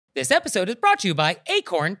This episode is brought to you by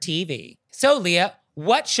Acorn TV. So, Leah,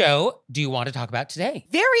 what show do you want to talk about today?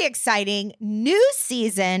 Very exciting new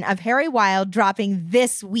season of Harry Wild dropping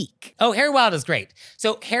this week. Oh, Harry Wild is great.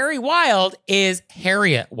 So Harry Wild is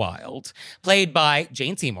Harriet Wild, played by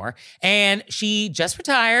Jane Seymour, and she just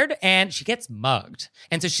retired and she gets mugged.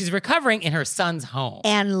 And so she's recovering in her son's home.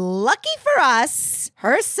 And lucky for us,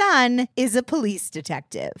 her son is a police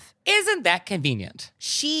detective. Isn't that convenient?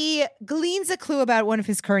 She gleans a clue about one of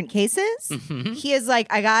his current cases. He is like,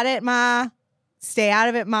 I got it, Ma. Stay out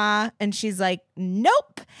of it, Ma. And she's like,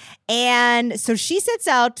 nope. And so she sets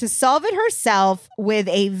out to solve it herself with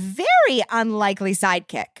a very unlikely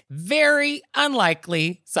sidekick. Very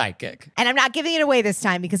unlikely sidekick. And I'm not giving it away this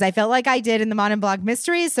time because I felt like I did in the Mon and Blog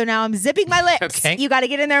Mysteries. So now I'm zipping my lips. Okay. You got to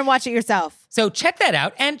get in there and watch it yourself. So check that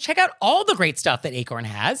out and check out all the great stuff that Acorn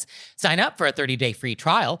has. Sign up for a 30-day free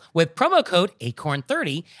trial with promo code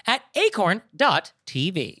ACORN30 at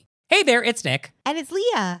acorn.tv. Hey there, it's Nick. And it's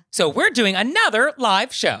Leah. So we're doing another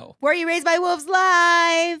live show. Were You Raised by Wolves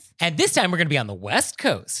live? And this time we're going to be on the West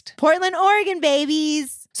Coast. Portland, Oregon,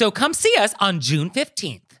 babies. So come see us on June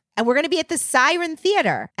 15th. And we're going to be at the Siren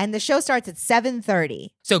Theater. And the show starts at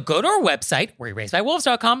 7:30. So go to our website,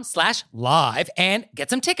 wereyouRaisedByWolves.com/live and get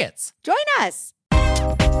some tickets. Join us.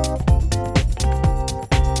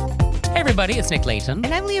 Hey everybody, it's Nick Layton.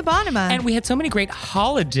 And I'm Leah Bonnema. And we had so many great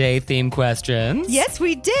holiday-themed questions. Yes,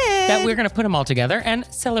 we did. That we're going to put them all together and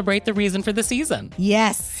celebrate the reason for the season.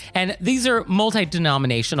 Yes. And these are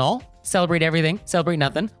multi-denominational. Celebrate everything, celebrate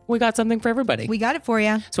nothing. We got something for everybody. We got it for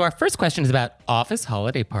you. So our first question is about office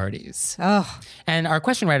holiday parties. Oh, And our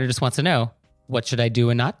question writer just wants to know, what should I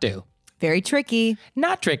do and not do? very tricky.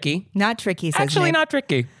 Not tricky. Not tricky, says Actually, Nick. not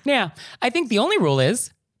tricky. Yeah. I think the only rule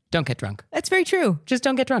is don't get drunk. That's very true. Just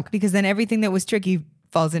don't get drunk. Because then everything that was tricky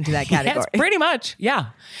falls into that category. Yes, pretty much. Yeah.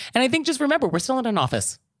 And I think just remember, we're still in an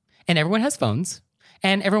office and everyone has phones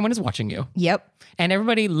and everyone is watching you Yep. and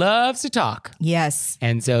everybody loves to talk. Yes.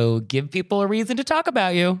 And so give people a reason to talk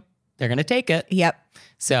about you. They're going to take it. Yep.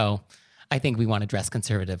 So I think we want to dress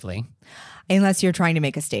conservatively. Unless you're trying to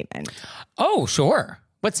make a statement. Oh, sure.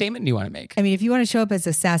 What statement do you want to make? I mean, if you want to show up as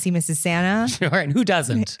a sassy Mrs. Santa, Sure. And who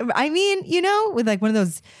doesn't? I mean, with like one of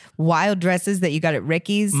those wild dresses that you got at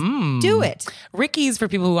Ricky's, do it. Ricky's, for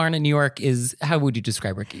people who aren't in New York, is, how would you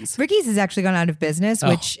describe Ricky's? Ricky's has actually gone out of business,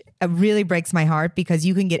 which really breaks my heart because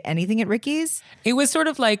you can get anything at Ricky's. It was sort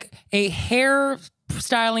of like a hair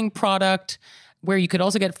styling product where you could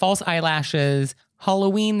also get false eyelashes.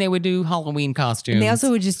 Halloween, they would do Halloween costumes. And they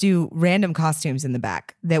also would just do random costumes in the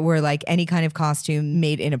back that were like any kind of costume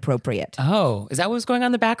made inappropriate. Oh, is that what was going on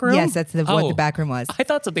in the back room? Yes, that's what the back room was. I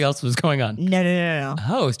thought something else was going on. No.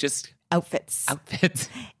 Oh, it's just Outfits. outfits.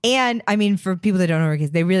 And I mean, for people that don't know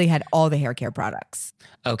Ricky's, they really had all the hair care products.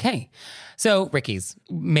 Okay. So, Ricky's,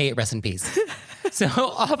 may it rest in peace. So,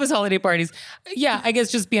 office holiday parties, yeah, I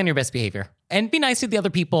guess just be on your best behavior and be nice to the other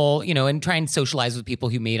people, and try and socialize with people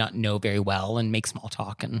who may not know very well and make small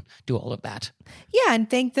talk and do all of that. Yeah, and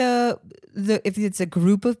thank the if it's a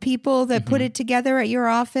group of people that put it together at your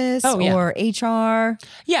office or HR.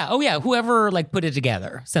 Yeah. Oh, yeah. Whoever put it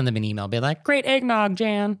together, send them an email. Be like, great eggnog,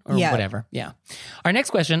 Jan, or whatever. Yeah. Our next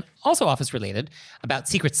question, also office related, about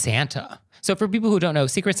Secret Santa. So for people who don't know,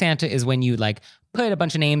 Secret Santa is when you put a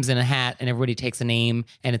bunch of names in a hat and everybody takes a name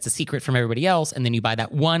and it's a secret from everybody else. And then you buy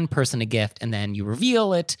that one person a gift and then you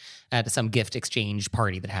reveal it at some gift exchange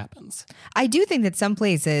party that happens. I do think that some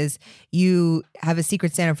places you have a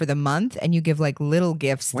Secret Santa for the month and you give little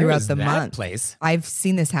gifts Where throughout is the that month. place? I've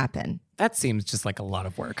seen this happen. That seems just like a lot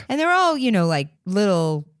of work. And they're all,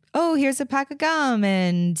 little, oh, here's a pack of gum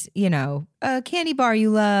and, a candy bar you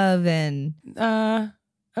love and...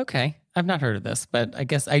 Okay. I've not heard of this, but I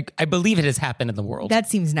guess I believe it has happened in the world. That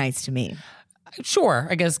seems nice to me. Sure.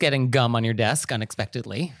 I guess getting gum on your desk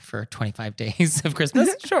unexpectedly for 25 days of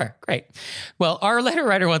Christmas. Sure. Great. Well, our letter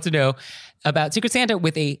writer wants to know about Secret Santa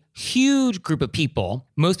with a huge group of people.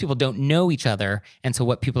 Most people don't know each other. And so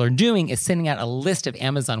what people are doing is sending out a list of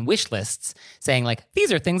Amazon wish lists saying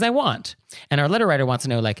these are things I want. And our letter writer wants to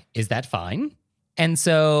know is that fine? And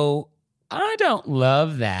so I don't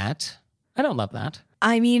love that.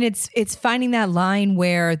 I mean, it's finding that line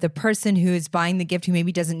where the person who is buying the gift who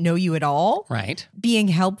maybe doesn't know you at all, right, being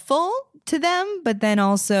helpful to them, but then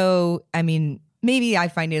also, I mean, maybe I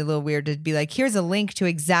find it a little weird to be like, here's a link to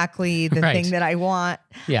exactly the Right. thing that I want.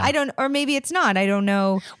 Yeah. Or maybe it's not. I don't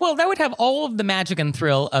know. Well, that would have all of the magic and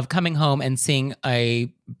thrill of coming home and seeing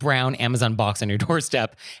a brown Amazon box on your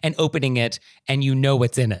doorstep and opening it and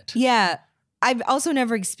what's in it. Yeah. I've also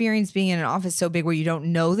never experienced being in an office so big where you don't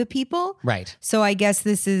know the people. Right. So I guess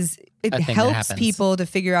it A thing that helps happens. people to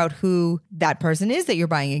figure out who that person is that you're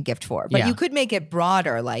buying a gift for. But Yeah. you could make it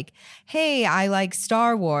broader, like, hey, I like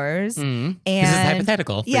Star Wars. And This is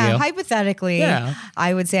hypothetical for yeah, you. hypothetically, Yeah.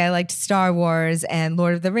 I would say I liked Star Wars and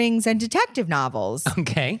Lord of the Rings and detective novels.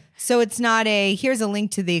 Okay. So it's not here's a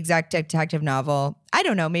link to the exact detective novel. I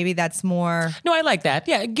don't know. Maybe that's more. No, I like that.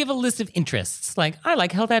 Yeah, give a list of interests. Like, I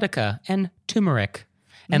like Helvetica and turmeric.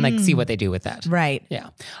 And like see what they do with that. Right.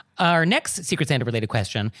 Yeah. Our next Secret Santa related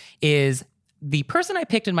question is the person I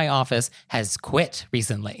picked in my office has quit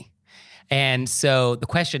recently. And so the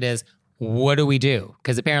question is, what do we do?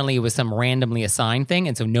 Because apparently it was some randomly assigned thing.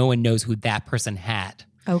 And so no one knows who that person had.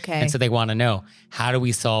 Okay. And so they want to know, how do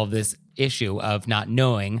we solve this issue of not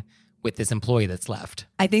knowing with this employee that's left?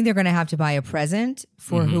 I think they're going to have to buy a present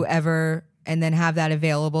for whoever and then have that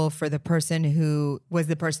available for the person who was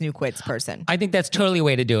the person who quits person. I think that's totally a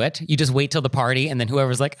way to do it. You just wait till the party and then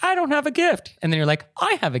whoever's like, I don't have a gift. And then you're like,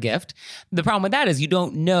 I have a gift. The problem with that is you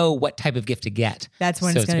don't know what type of gift to get. That's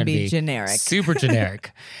when it's going to be generic. Super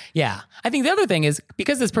generic. Yeah. I think the other thing is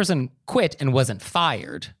because this person quit and wasn't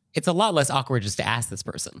fired, it's a lot less awkward just to ask this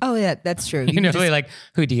person. Oh, yeah, that's true. You know, like,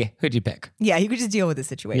 who'd you pick? Yeah, you could just deal with the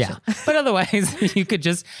situation. Yeah. But otherwise, you could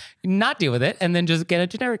just not deal with it and then just get a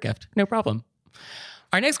generic gift. No problem.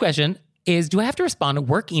 Our next question is, do I have to respond to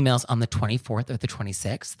work emails on the 24th or the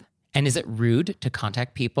 26th? And is it rude to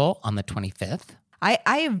contact people on the 25th?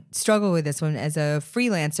 I struggle with this one as a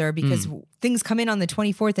freelancer because things come in on the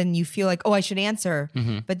 24th and you feel like, oh, I should answer.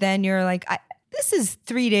 But then you're like, this is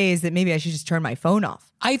 3 days that maybe I should just turn my phone off.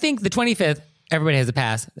 I think the 25th, everybody has a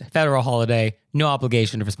pass, federal holiday, no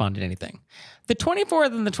obligation to respond to anything. The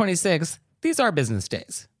 24th and the 26th, these are business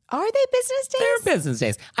days. Are they business days? They're business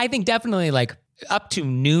days. I think definitely like up to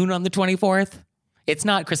noon on the 24th. It's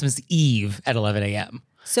not Christmas Eve at 11 a.m.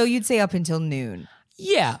 So you'd say up until noon.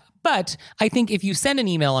 Yeah, but I think if you send an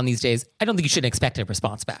email on these days, I don't think you should expect a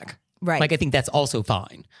response back. Right. Like, I think that's also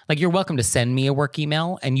fine. Like, you're welcome to send me a work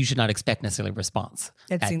email and you should not expect necessarily a response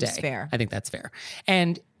That seems day. fair. I think that's fair.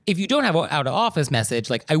 And if you don't have an out of office message,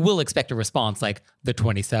 like, I will expect a response like the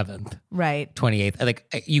 27th, Right. 28th.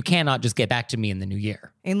 Like, you cannot just get back to me in the new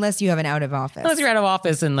year. Unless you have an out of office. Unless you're out of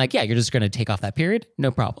office and like, yeah, you're just going to take off that period, no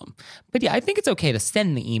problem. But yeah, I think it's okay to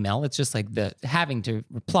send the email. It's just like the having to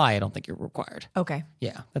reply, I don't think you're required. Okay.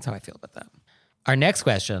 Yeah, that's how I feel about that. Our next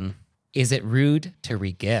question, is it rude to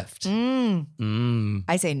regift?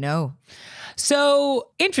 I say no. So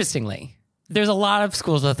interestingly, there's a lot of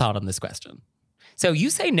schools of thought on this question. So you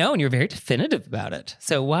say no and you're very definitive about it.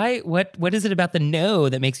 So what is it about the no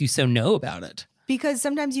that makes you so no about it? Because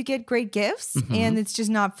sometimes you get great gifts and it's just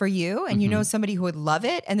not for you. And you know somebody who would love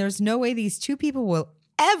it. And there's no way these two people will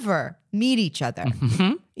ever meet each other.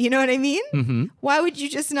 You know what I mean? Why would you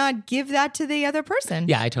just not give that to the other person?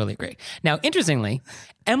 Yeah, I totally agree. Now, interestingly,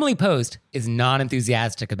 Emily Post is not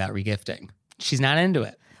enthusiastic about regifting. She's not into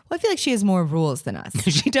it. Well, I feel like she has more rules than us.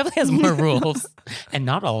 She definitely has more rules, and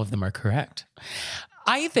not all of them are correct.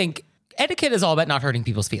 I think etiquette is all about not hurting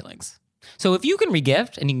people's feelings. So if you can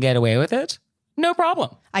regift and you can get away with it, no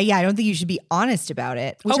problem. I don't think you should be honest about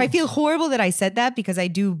it, which I feel horrible that I said that because I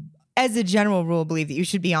do, as a general rule, believe that you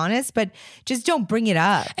should be honest, but just don't bring it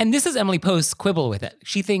up. And this is Emily Post's quibble with it.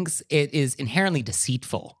 She thinks it is inherently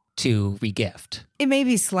deceitful to regift. It may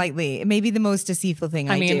be the most deceitful thing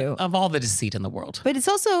I do. Of all the deceit in the world. But it's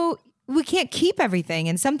also, we can't keep everything.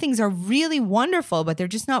 And some things are really wonderful, but they're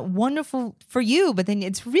just not wonderful for you. But then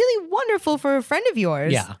it's really wonderful for a friend of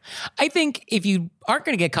yours. Yeah. I think if you aren't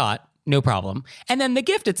going to get caught, no problem. And then the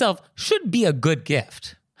gift itself should be a good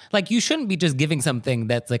gift. Like, you shouldn't be just giving something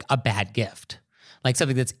that's like a bad gift, like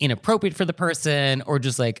something that's inappropriate for the person or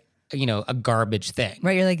just like, you know, a garbage thing.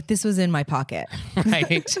 Right. You're like, this was in my pocket.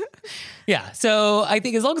 Right. Yeah. So I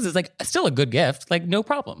think as long as it's like still a good gift, like no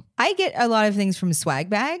problem. I get a lot of things from swag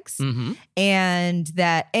bags and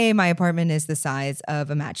that my apartment is the size of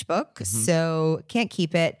a matchbook. So can't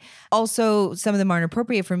keep it. Also, some of them aren't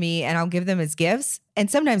appropriate for me and I'll give them as gifts. And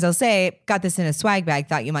sometimes I'll say, got this in a swag bag,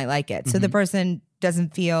 thought you might like it. So the person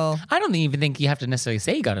doesn't feel. I don't even think you have to necessarily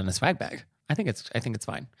say you got it in a swag bag. I think it's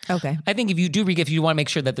fine. Okay. I think if you do regift, you want to make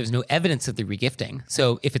sure that there's no evidence of the regifting.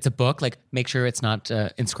 So if it's a book, like make sure it's not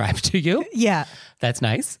inscribed to you. Yeah. That's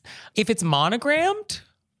nice. If it's monogrammed,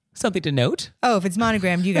 something to note. Oh, if it's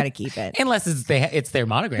monogrammed, you got to keep it. Unless it's their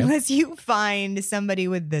monogram. Unless you find somebody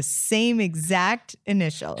with the same exact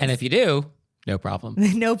initials. And if you do, no problem.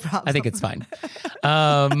 No problem. I think it's fine.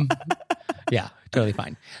 Yeah, totally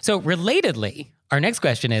fine. So relatedly, our next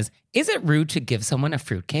question is it rude to give someone a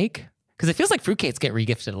fruitcake? Because it feels like fruitcakes get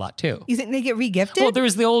regifted a lot too. You think they get regifted? Well, there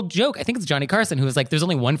was the old joke. I think it's Johnny Carson who was like, "There's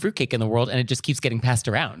only one fruitcake in the world, and it just keeps getting passed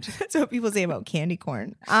around." That's what people say about candy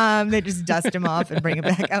corn. They just dust them off and bring it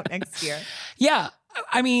back out next year. Yeah,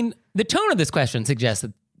 I mean, the tone of this question suggests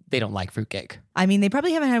that they don't like fruitcake. I mean, they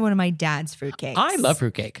probably haven't had one of my dad's fruitcakes. I love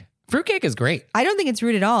fruitcake. Fruitcake is great. I don't think it's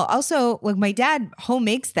rude at all. Also, like my dad home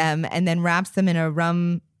makes them and then wraps them in a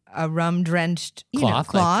rum drenched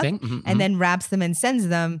Cloth, like thing. and then wraps them and sends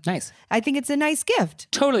them. Nice. I think it's a nice gift.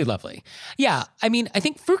 Totally lovely. Yeah. I mean, I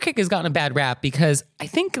think fruitcake has gotten a bad rap because I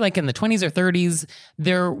think like in the 20s or 30s,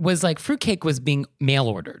 there was like fruitcake was being mail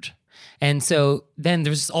ordered. And so then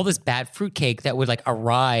there's all this bad fruitcake that would like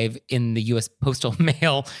arrive in the US postal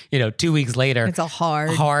mail, 2 weeks later. It's a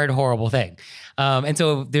hard, horrible thing. And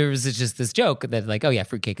so there was just this joke that like, oh yeah,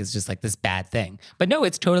 fruitcake is just like this bad thing. But no,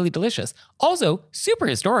 it's totally delicious. Also, super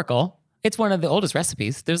historical. It's one of the oldest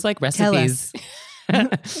recipes. There's like recipes.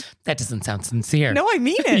 That doesn't sound sincere. No, I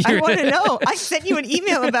mean it. I want to know. I sent you an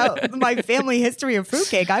email about my family history of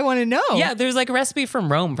fruitcake. I want to know. Yeah, there's like a recipe from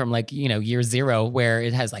Rome from like, year zero where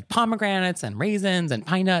it has like pomegranates and raisins and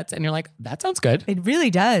pine nuts. And you're like, that sounds good. It really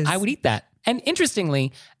does. I would eat that. And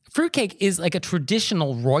interestingly, fruitcake is like a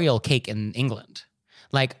traditional royal cake in England.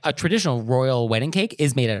 Like a traditional royal wedding cake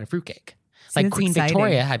is made out of fruitcake. Like Queen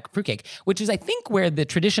Victoria had fruitcake, which is I think where the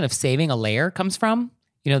tradition of saving a layer comes from.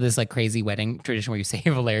 This like crazy wedding tradition where you save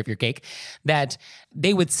a layer of your cake, that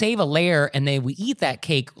they would save a layer and they would eat that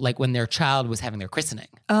cake like when their child was having their christening.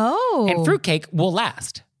 Oh. And fruitcake will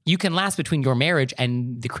last. You can last between your marriage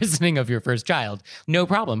and the christening of your first child. No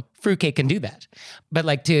problem. Fruitcake can do that. But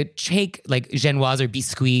like to take like Genoise or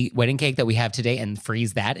biscuit wedding cake that we have today and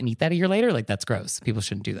freeze that and eat that a year later, like that's gross. People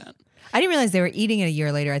shouldn't do that. I didn't realize they were eating it a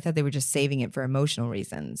year later. I thought they were just saving it for emotional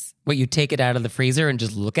reasons. What, you take it out of the freezer and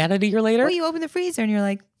just look at it a year later? Well, you open the freezer and you're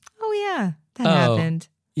like, oh yeah, that happened.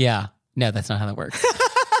 Yeah. No, that's not how that works.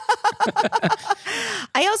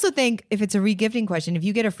 I also think if it's a regifting question, if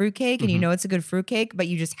you get a fruitcake and you know it's a good fruitcake, but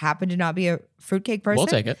you just happen to not be a fruitcake person. We'll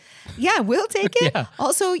take it. Yeah, we'll take it. Yeah.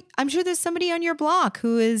 Also, I'm sure there's somebody on your block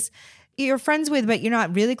who is you're friends with, but you're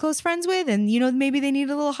not really close friends with. And, maybe they need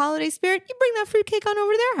a little holiday spirit. You bring that fruitcake on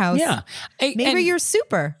over to their house. Yeah. Maybe you're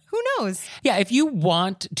super. Who knows? Yeah. If you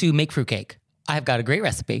want to make fruitcake, I've got a great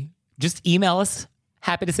recipe. Just email us.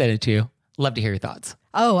 Happy to send it to you. Love to hear your thoughts.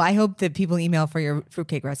 Oh, I hope that people email for your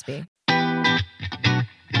fruitcake recipe. And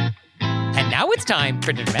now it's time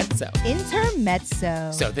for Intermezzo.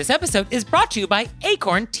 Intermezzo. So this episode is brought to you by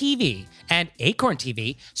Acorn TV. And Acorn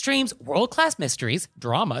TV streams world-class mysteries,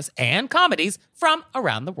 dramas, and comedies from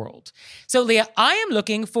around the world. So Leah, I am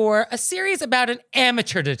looking for a series about an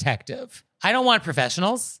amateur detective. I don't want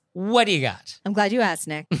professionals. What do you got? I'm glad you asked,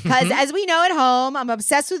 Nick. Because as we know at home, I'm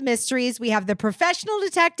obsessed with mysteries. We have the professional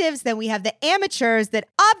detectives, then we have the amateurs that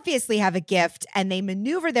obviously have a gift and they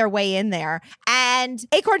maneuver their way in there. And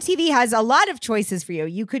Acorn TV has a lot of choices for you.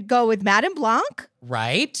 You could go with Madame Blanc.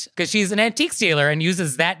 Right? Because she's an antique dealer and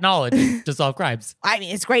uses that knowledge to solve crimes. I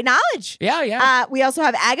mean, it's great knowledge. Yeah. We also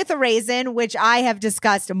have Agatha Raisin, which I have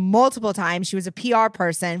discussed multiple times. She was a PR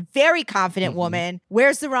person, very confident woman,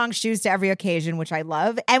 wears the wrong shoes to every occasion, which I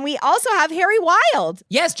love. And we also have Harry Wild.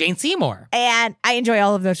 Yes, Jane Seymour. And I enjoy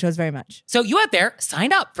all of those shows very much. So you out there,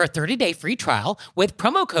 sign up for a 30-day free trial with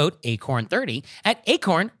promo code ACORN30 at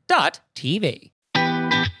acorn.tv.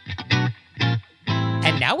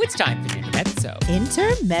 And now it's time for Intermezzo.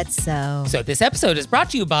 Intermezzo. So this episode is brought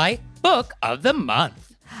to you by Book of the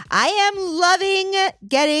Month. I am loving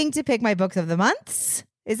getting to pick my books of the months.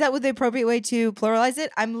 Is that what the appropriate way to pluralize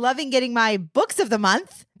it? I'm loving getting my books of the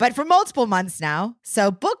month, but for multiple months now.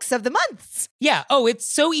 So books of the months. Yeah. Oh, it's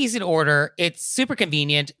so easy to order. It's super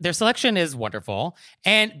convenient. Their selection is wonderful.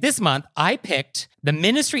 And this month I picked The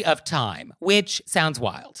Ministry of Time, which sounds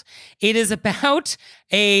wild. It is about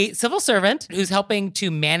a civil servant who's helping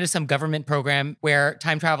to manage some government program where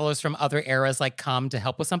time travelers from other eras like come to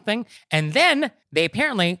help with something. And then they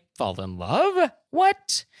apparently fall in love.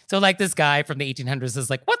 What? So like this guy from the 1800s is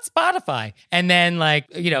like, what's Spotify? And then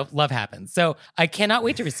love happens. So I cannot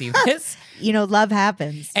wait to receive this. Love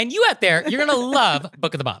happens. And you out there, you're going to love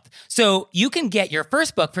Book of the Month. So you can get your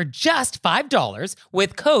first book for just $5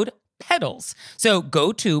 with code PEDALS. So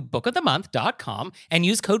go to bookofthemonth.com and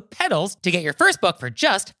use code PEDALS to get your first book for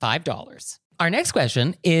just $5. Our next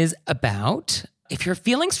question is about if you're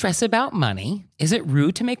feeling stressed about money, is it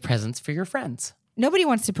rude to make presents for your friends? Nobody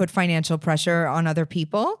wants to put financial pressure on other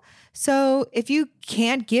people. So if you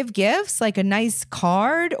can't give gifts, like a nice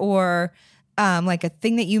card or like a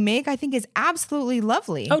thing that you make, I think is absolutely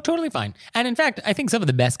lovely. Oh, totally fine. And in fact, I think some of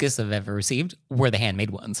the best gifts I've ever received were the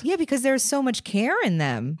handmade ones. Yeah, because there's so much care in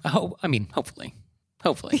them. Oh, I mean, hopefully.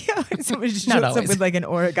 Hopefully. Yeah, somebody just Not shows up always. with like an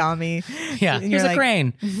origami. Yeah, And here's you're a like,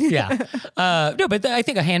 crane. Yeah. No, but I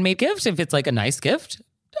think a handmade gift, if it's like a nice gift,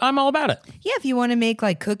 I'm all about it. Yeah, if you want to make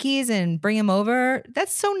like cookies and bring them over,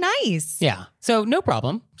 that's so nice. Yeah. So no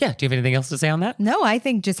problem. Yeah. Do you have anything else to say on that? No, I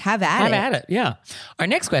think just have at Have it. at it. Yeah. Our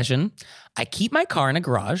next question. I keep my car in a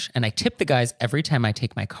garage and I tip the guys every time I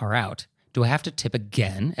take my car out. Do I have to tip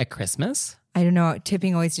again at Christmas? I don't know.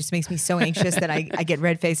 Tipping always just makes me so anxious that I get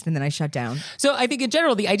red-faced and then I shut down. So I think in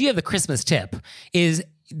general, the idea of the Christmas tip is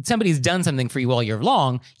somebody's done something for you all year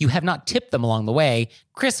long. You have not tipped them along the way.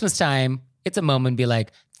 Christmas time, it's a moment to be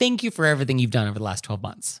like, thank you for everything you've done over the last 12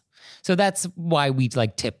 months. So that's why we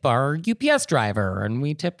like tip our UPS driver and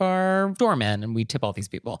we tip our doorman and we tip all these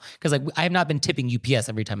people. Because like I have not been tipping UPS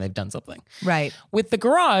every time they've done something. Right. With the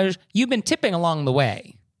garage, you've been tipping along the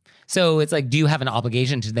way. So it's like, do you have an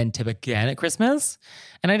obligation to then tip again at Christmas?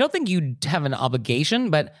 And I don't think you have an obligation,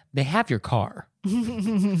 but they have your car.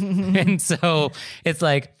 And so it's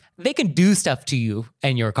like, they can do stuff to you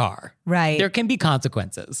and your car. Right. There can be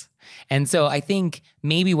consequences. And so I think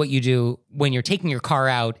maybe what you do when you're taking your car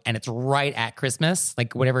out and it's right at Christmas,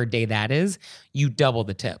 like whatever day that is, you double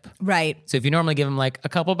the tip. Right. So if you normally give them like a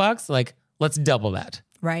couple bucks, like let's double that.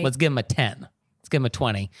 Right. Let's give them a 10. Let's give them a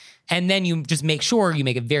 20. And then you just make sure you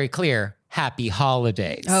make it very clear, happy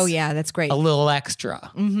holidays. Oh, yeah, that's great. A little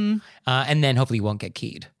extra. Mm-hmm. And then hopefully you won't get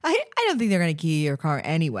keyed. I don't think they're going to key your car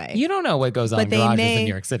anyway. You don't know what goes on But in they garages may- in New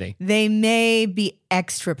York City. They may be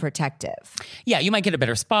extra protective. Yeah, you might get a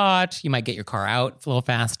better spot. You might get your car out a little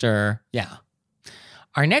faster. Yeah.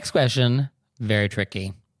 Our next question, very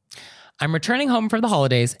tricky. I'm returning home for the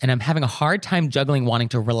holidays and I'm having a hard time juggling wanting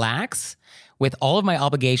to relax with all of my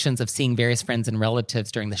obligations of seeing various friends and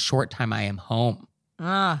relatives during the short time I am home.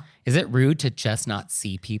 Is it rude to just not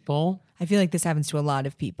see people? I feel like this happens to a lot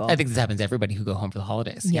of people. I think this happens to everybody who go home for the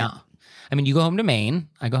holidays. Yeah. Yeah. I mean, you go home to Maine,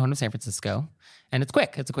 I go home to San Francisco, and it's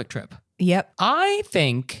quick. It's a quick trip. Yep. I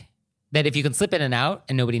think that if you can slip in and out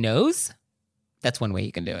and nobody knows, that's one way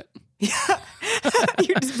you can do it.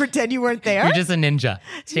 You just pretend you weren't there. You're just a ninja.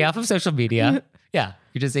 Stay off of social media. Yeah,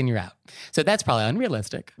 you're just in, you're out. So that's probably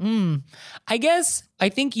unrealistic. I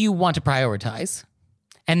think you want to prioritize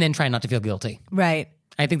and then try not to feel guilty. Right.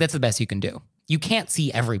 I think that's the best you can do. You can't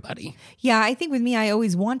see everybody. Yeah, I think with me, I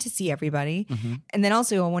always want to see everybody. And then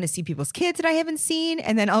also I want to see people's kids that I haven't seen.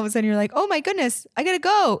 And then all of a sudden you're like, oh my goodness, I got to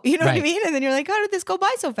go. You know what I Right. mean? And then you're like, how did this go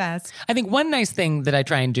by so fast? I think one nice thing that I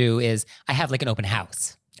try and do is I have like an open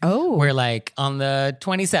house. Oh. Where like on the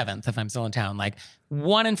 27th, if I'm still in town, like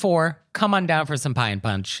 1 and 4, come on down for some pie and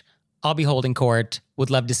punch. I'll be holding court. Would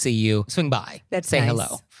love to see you. Swing by. That's say nice.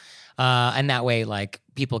 hello. And that way, like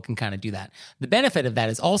people can kind of do that. The benefit of that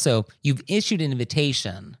is also you've issued an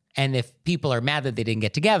invitation. And if people are mad that they didn't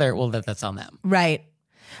get together, well, that's on them. Right.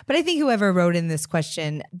 But I think whoever wrote in this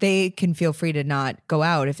question, they can feel free to not go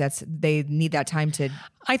out if they need that time to.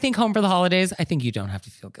 I think home for the holidays, I think you don't have to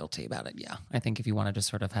feel guilty about it. Yeah. I think if you want to just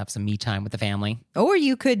sort of have some me time with the family. Or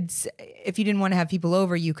you could, if you didn't want to have people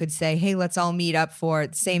over, you could say, hey, let's all meet up for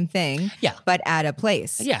the same thing. Yeah. But at a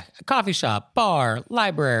place. Yeah. A coffee shop, bar,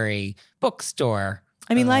 library, bookstore.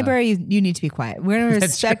 I mean, library, you need to be quiet. We're going to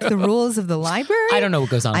respect the rules of the library. I don't know what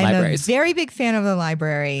goes on in I'm libraries. a very big fan of the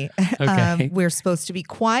library. Okay. We're supposed to be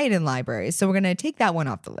quiet in libraries. So we're going to take that one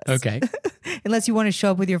off the list. Okay. Unless you want to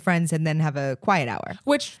show up with your friends and then have a quiet hour.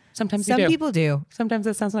 Which sometimes Some you do. people do. Sometimes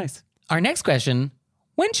that sounds nice. Our next question,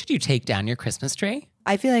 when should you take down your Christmas tree?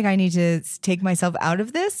 I feel like I need to take myself out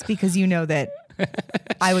of this because you know that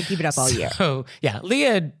I would keep it up all year. So yeah,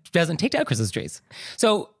 Leah doesn't take down Christmas trees.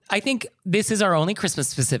 So I think this is our only Christmas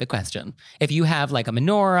specific question. If you have like a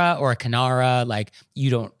menorah or a kinara, like you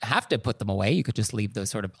don't have to put them away. You could just leave those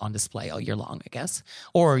sort of on display all year long, I guess.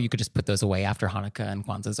 Or you could just put those away after Hanukkah and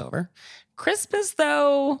Kwanzaa's over. Christmas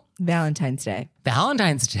though, Valentine's Day.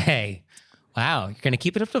 Valentine's Day. Wow, you're going to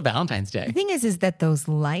keep it up till Valentine's The Day. thing is that those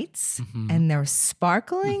lights and they're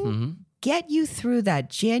sparkling get you through that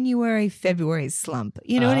January, February slump.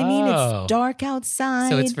 You know what I mean? Oh. It's dark outside.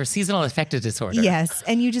 So it's for seasonal affective disorder. Yes.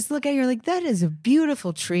 And you just look at it, you're like, that is a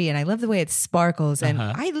beautiful tree. And I love the way it sparkles. And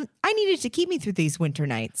I needed to keep me through these winter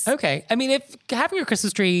nights. Okay. I mean, if having your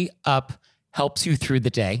Christmas tree up helps you through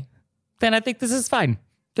the day, then I think this is fine.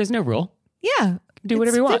 There's no rule. Yeah. Do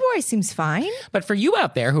whatever you want. February seems fine. But for you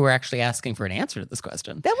out there who are actually asking for an answer to this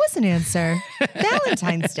question, That was an answer.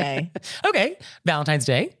 Valentine's Day. okay, Valentine's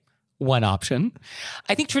Day, one option.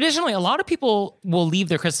 I think traditionally a lot of people will leave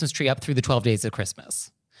their Christmas tree up through the 12 days of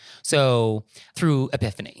Christmas. So through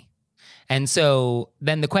Epiphany. And so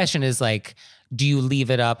then the question is like, do you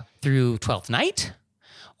leave it up through 12th night?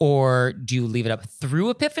 Or do you leave it up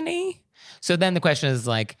through Epiphany? So then the question is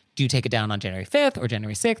like, Do you take it down on January 5th or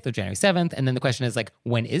January 6th or January 7th? And then the question is like,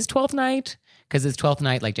 when is 12th night? Because is 12th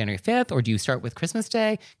night like January 5th, or do you start with Christmas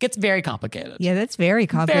Day? Gets very complicated. Yeah, that's very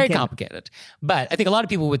complicated. Very complicated. But I think a lot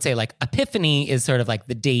of people would say like Epiphany is sort of like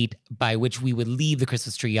the date by which we would leave the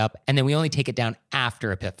Christmas tree up, and then we only take it down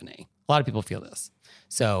after Epiphany. A lot of people feel this.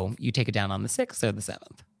 So you take it down on the 6th or the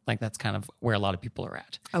 7th. Like that's kind of where a lot of people are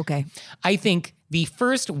at. Okay. I think the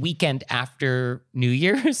first weekend after New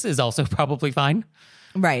Year's is also probably fine.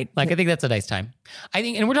 Right. Like I think that's a nice time. I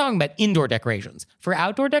think, and we're talking about indoor decorations. For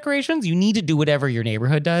outdoor decorations, you need to do whatever your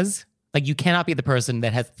neighborhood does. Like you cannot be the person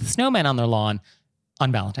that has the snowman on their lawn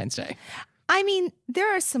on Valentine's Day. I mean,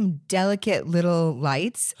 there are some delicate little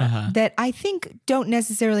lights that I think don't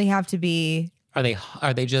necessarily have to be.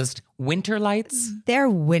 Are they just winter lights? They're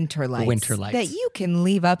winter lights. Winter lights. That you can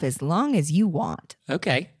leave up as long as you want.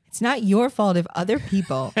 Okay. It's not your fault if other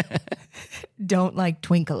people don't like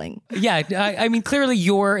twinkling. Yeah. I mean, clearly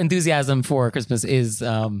your enthusiasm for Christmas is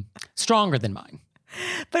stronger than mine.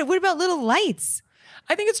 But what about little lights?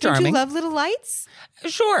 I think it's Don't charming. you love little lights?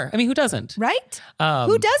 Sure. I mean, who doesn't? Right?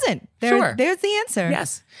 Who doesn't? Sure. There's the answer.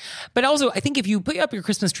 Yes. But also, I think if you put up your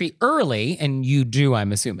Christmas tree early, and you do,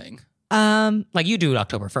 I'm assuming. Like you do it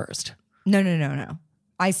October 1st. No.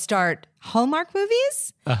 I start Hallmark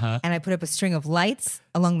movies and I put up a string of lights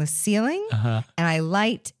along the ceiling and I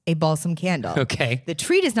light a balsam candle. Okay. The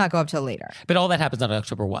tree does not go up till later. But all that happens on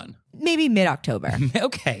October 1. Maybe mid-October.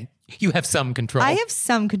 Okay. You have some control. I have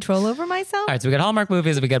some control over myself. All right, so we got Hallmark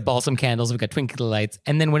movies, we got balsam candles, we got twinkly lights,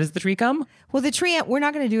 and then when does the tree come? Well, the tree, we're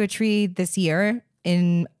not going to do a tree this year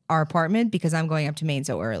in our apartment because I'm going up to Maine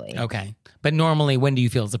so early. Okay. But normally, when do you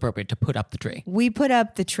feel it's appropriate to put up the tree? We put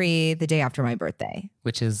up the tree the day after my birthday,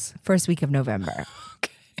 Which is? first week of November.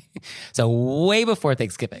 Okay. So way before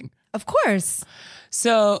Thanksgiving. Of course.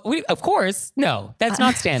 So, of course, no, that's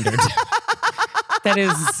not standard. That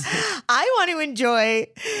is... I want to enjoy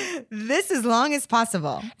this as long as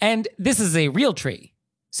possible. And this is a real tree.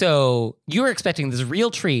 So you're expecting this real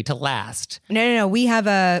tree to last. No. We have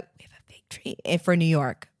a fake tree for New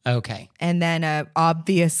York. Okay. And then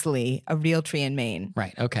obviously a real tree in Maine.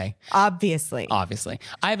 Right. Okay. Obviously.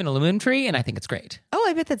 I have an aluminum tree and I think it's great. Oh,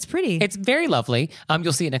 I bet that's pretty. It's very lovely.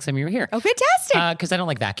 You'll see it next time you're here. Oh, fantastic. Because I don't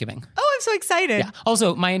like vacuuming. Oh, I'm so excited. Yeah.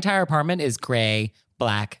 Also, my entire apartment is gray,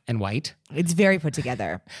 black, and white. It's very put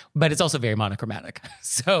together. But it's also very monochromatic.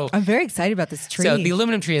 So I'm very excited about this tree. So the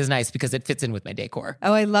aluminum tree is nice because it fits in with my decor.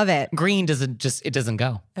 Oh, I love it. Green doesn't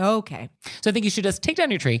go. Okay. So I think you should just take down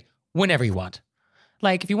your tree whenever you want.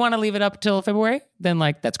 Like if you want to leave it up till February, then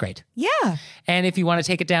like that's great. Yeah. And if you want to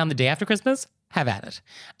take it down the day after Christmas, have at it.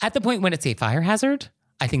 At the point when it's a fire hazard,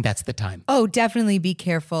 I think that's the time. Oh, definitely be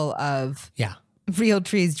careful of real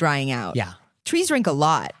trees drying out. Yeah. Trees drink a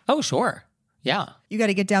lot. Oh, sure. Yeah. You got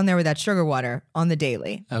to get down there with that sugar water on the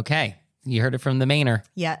daily. Okay. You heard it from the Mainer.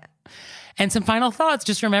 Yeah. And some final thoughts.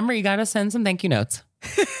 Just remember, you got to send some thank you notes.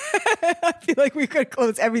 I feel like we could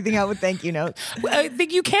close everything out with thank you notes. Well, I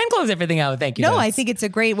think you can close everything out with thank you notes. No, I think it's a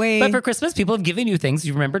great way. But for Christmas, people have given you things.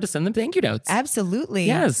 You remember to send them thank you notes. Absolutely.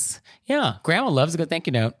 Yes. Yeah. Grandma loves a good thank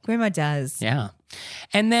you note. Grandma does. Yeah.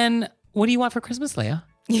 And then what do you want for Christmas, Leah?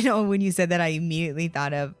 You know, when you said that, I immediately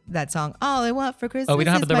thought of that song, All I Want for Christmas. Oh, we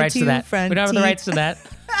don't have is the my rights to that. front We don't have the teeth. rights to that.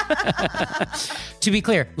 To be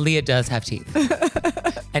clear, Leah does have teeth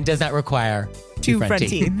and does not require two front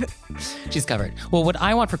teeth. She's covered. Well, what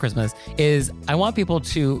I want for Christmas is I want people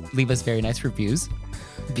to leave us very nice reviews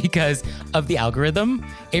because of the algorithm.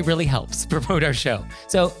 It really helps promote our show.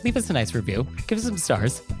 So leave us a nice review. Give us some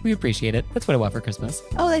stars. We appreciate it. That's what I want for Christmas.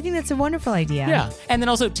 Oh, I think that's a wonderful idea. Yeah. And then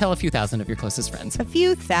also tell a few thousand of your closest friends. A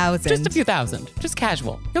few thousand. Just a few thousand. Just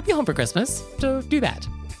casual. You'll be home for Christmas, so do that.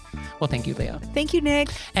 Well, thank you, Leah. Thank you, Nick.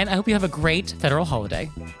 And I hope you have a great federal holiday.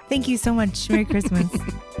 Thank you so much. Merry Christmas.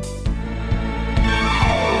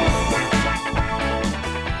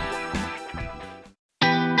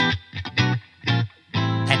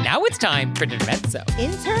 And now it's time for Intermezzo.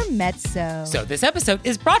 Intermezzo. So this episode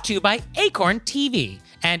is brought to you by Acorn TV.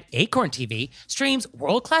 And Acorn TV streams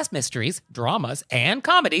world-class mysteries, dramas, and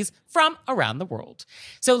comedies from around the world.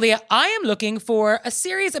 So Leah, I am looking for a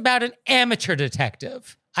series about an amateur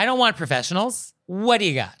detective. I don't want professionals. What do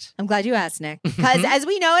you got? I'm glad you asked, Nick. Because as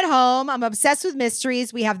we know at home, I'm obsessed with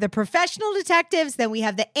mysteries. We have the professional detectives, then we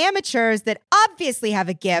have the amateurs that obviously have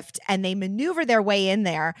a gift and they maneuver their way in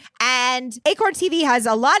there. And Acorn TV has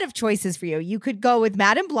a lot of choices for you. You could go with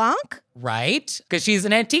Madame Blanc, Right? Because she's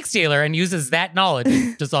an antique dealer and uses that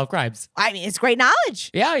knowledge to solve crimes. I mean, it's great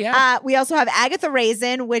knowledge. Yeah. We also have Agatha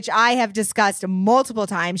Raisin, which I have discussed multiple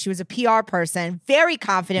times. She was a PR person, very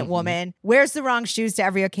confident woman, wears the wrong shoes to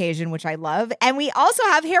every occasion, which I love. And we also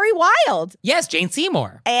have Harry Wild. Yes, Jane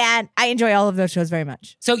Seymour. And I enjoy all of those shows very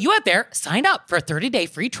much. So you out there, sign up for a 30-day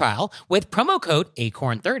free trial with promo code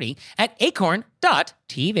ACORN30 at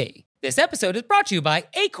acorn.tv. This episode is brought to you by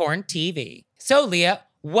Acorn TV. So, Leah,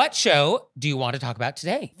 what show do you want to talk about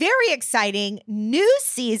today? Very exciting new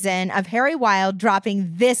season of Harry Wild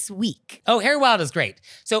dropping this week. Oh, Harry Wild is great.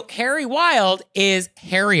 So Harry Wild is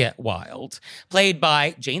Harriet Wild, played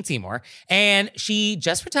by Jane Seymour, and she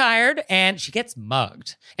just retired and she gets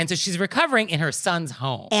mugged. And so she's recovering in her son's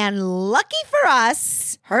home. And lucky for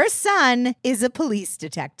us, her son is a police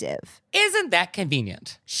detective. Isn't that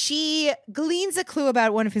convenient? She gleans a clue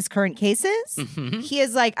about one of his current cases. He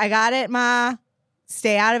is like, I got it, Ma.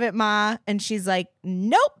 Stay out of it, Ma. And she's like,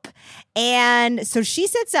 nope. And so she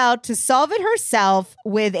sets out to solve it herself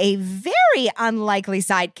with a very unlikely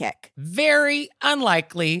sidekick. Very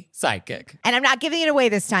unlikely sidekick. And I'm not giving it away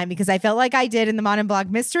this time because I felt like I did in the Mon and Blog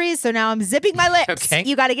Mysteries. So now I'm zipping my lips. Okay.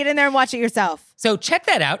 You got to get in there and watch it yourself. So check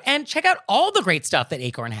that out and check out all the great stuff that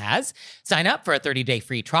Acorn has. Sign up for a 30-day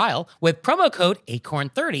free trial with promo code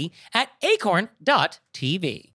ACORN30 at acorn.tv.